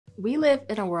We live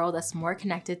in a world that's more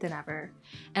connected than ever,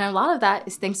 and a lot of that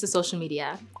is thanks to social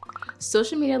media.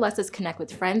 Social media lets us connect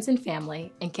with friends and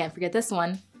family, and can't forget this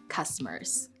one,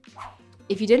 customers.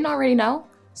 If you didn't already know,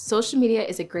 social media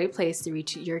is a great place to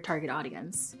reach your target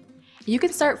audience. You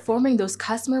can start forming those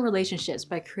customer relationships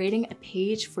by creating a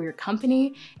page for your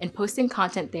company and posting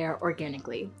content there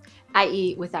organically,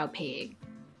 i.e. without paying.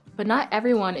 But not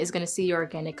everyone is going to see your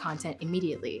organic content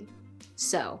immediately.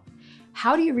 So,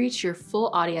 how do you reach your full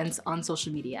audience on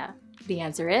social media? The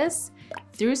answer is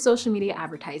through social media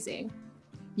advertising.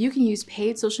 You can use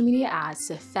paid social media ads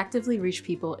to effectively reach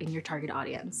people in your target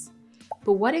audience.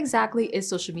 But what exactly is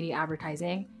social media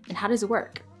advertising and how does it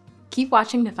work? Keep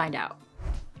watching to find out.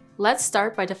 Let's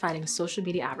start by defining social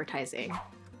media advertising.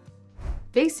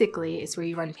 Basically, it's where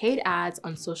you run paid ads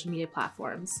on social media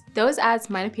platforms. Those ads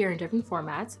might appear in different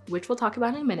formats, which we'll talk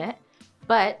about in a minute,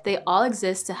 but they all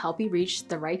exist to help you reach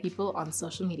the right people on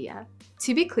social media.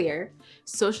 To be clear,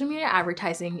 social media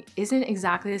advertising isn't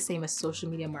exactly the same as social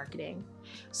media marketing.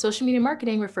 Social media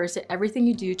marketing refers to everything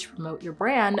you do to promote your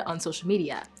brand on social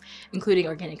media, including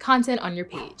organic content on your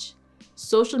page.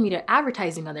 Social media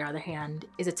advertising, on the other hand,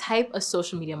 is a type of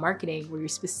social media marketing where you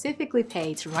specifically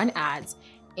pay to run ads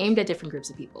aimed at different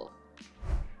groups of people.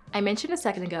 I mentioned a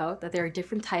second ago that there are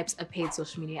different types of paid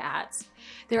social media ads.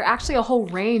 There are actually a whole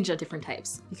range of different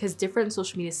types because different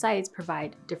social media sites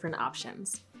provide different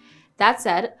options. That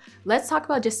said, let's talk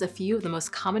about just a few of the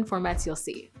most common formats you'll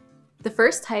see. The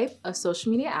first type of social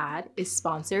media ad is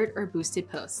sponsored or boosted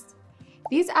posts.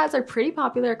 These ads are pretty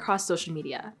popular across social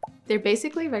media. They're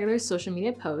basically regular social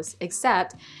media posts,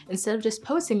 except instead of just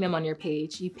posting them on your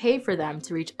page, you pay for them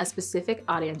to reach a specific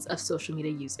audience of social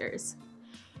media users.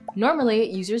 Normally,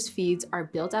 users' feeds are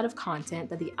built out of content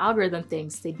that the algorithm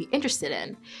thinks they'd be interested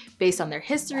in, based on their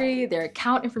history, their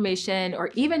account information, or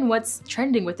even what's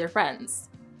trending with their friends.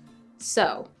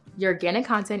 So, your organic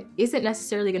content isn't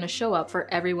necessarily going to show up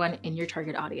for everyone in your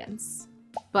target audience.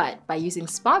 But by using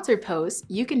sponsored posts,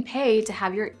 you can pay to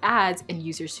have your ads in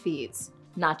users' feeds.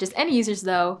 Not just any users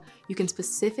though, you can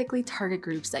specifically target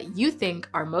groups that you think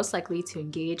are most likely to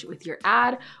engage with your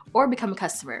ad or become a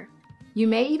customer. You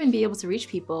may even be able to reach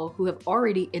people who have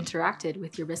already interacted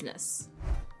with your business.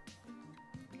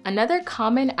 Another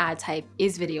common ad type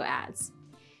is video ads.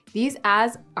 These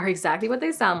ads are exactly what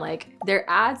they sound like. They're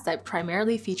ads that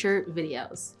primarily feature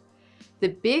videos. The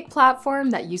big platform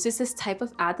that uses this type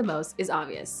of ad the most is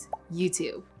obvious,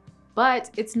 YouTube.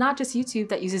 But it's not just YouTube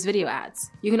that uses video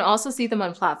ads. You can also see them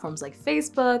on platforms like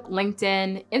Facebook,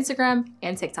 LinkedIn, Instagram,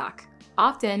 and TikTok.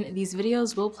 Often, these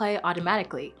videos will play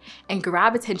automatically and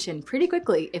grab attention pretty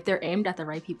quickly if they're aimed at the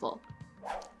right people.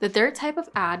 The third type of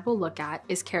ad we'll look at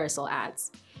is carousel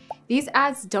ads. These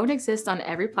ads don't exist on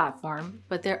every platform,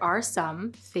 but there are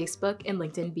some, Facebook and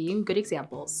LinkedIn being good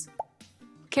examples.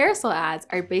 Carousel ads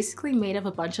are basically made of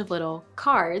a bunch of little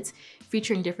cards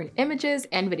featuring different images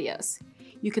and videos.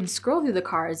 You can scroll through the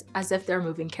cards as if they're a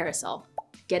moving carousel.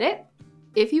 Get it?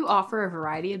 If you offer a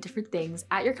variety of different things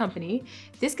at your company,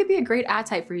 this could be a great ad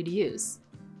type for you to use.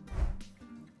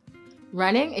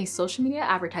 Running a social media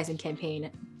advertising campaign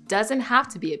doesn't have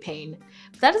to be a pain,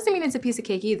 but that doesn't mean it's a piece of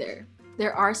cake either.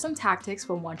 There are some tactics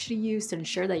we'll want you to use to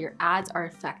ensure that your ads are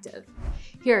effective.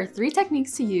 Here are 3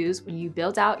 techniques to use when you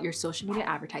build out your social media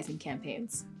advertising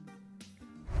campaigns.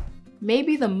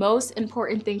 Maybe the most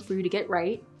important thing for you to get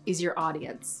right is your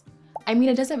audience. I mean,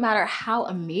 it doesn't matter how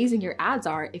amazing your ads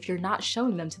are if you're not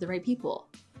showing them to the right people.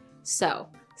 So,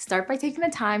 start by taking the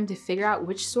time to figure out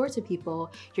which sorts of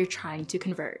people you're trying to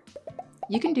convert.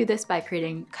 You can do this by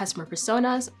creating customer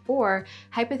personas or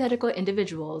hypothetical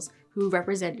individuals who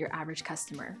represent your average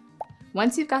customer.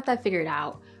 Once you've got that figured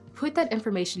out, put that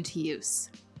information to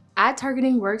use. Ad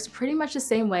targeting works pretty much the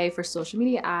same way for social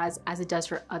media ads as it does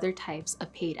for other types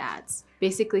of paid ads.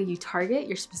 Basically, you target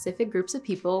your specific groups of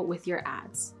people with your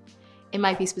ads. It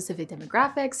might be specific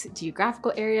demographics,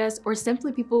 geographical areas, or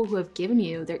simply people who have given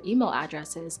you their email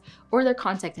addresses or their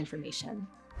contact information.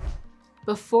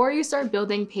 Before you start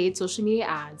building paid social media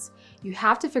ads, you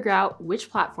have to figure out which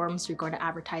platforms you're going to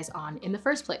advertise on in the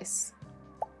first place.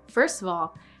 First of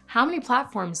all, how many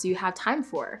platforms do you have time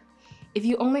for? If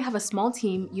you only have a small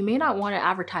team, you may not want to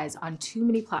advertise on too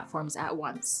many platforms at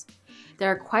once. There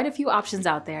are quite a few options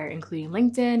out there, including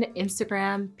LinkedIn,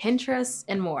 Instagram, Pinterest,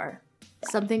 and more.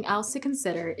 Something else to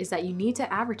consider is that you need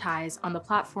to advertise on the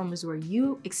platforms where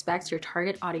you expect your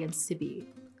target audience to be.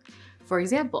 For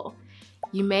example,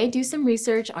 you may do some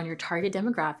research on your target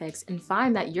demographics and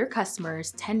find that your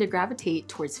customers tend to gravitate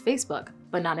towards Facebook,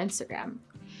 but not Instagram.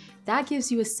 That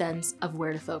gives you a sense of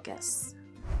where to focus.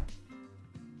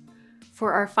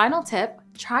 For our final tip,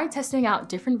 try testing out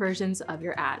different versions of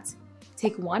your ads.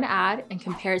 Take one ad and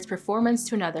compare its performance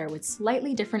to another with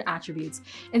slightly different attributes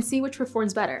and see which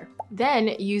performs better. Then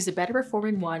use the better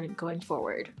performing one going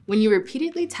forward. When you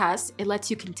repeatedly test, it lets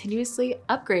you continuously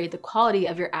upgrade the quality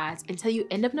of your ads until you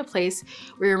end up in a place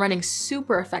where you're running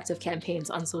super effective campaigns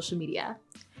on social media.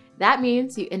 That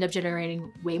means you end up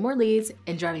generating way more leads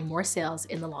and driving more sales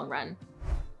in the long run.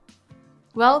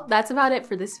 Well, that's about it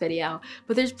for this video,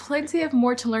 but there's plenty of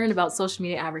more to learn about social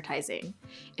media advertising.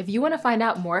 If you want to find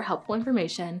out more helpful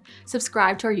information,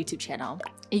 subscribe to our YouTube channel.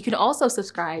 And you can also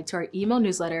subscribe to our email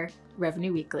newsletter,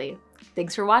 Revenue Weekly.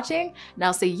 Thanks for watching, and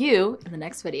I'll see you in the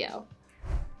next video.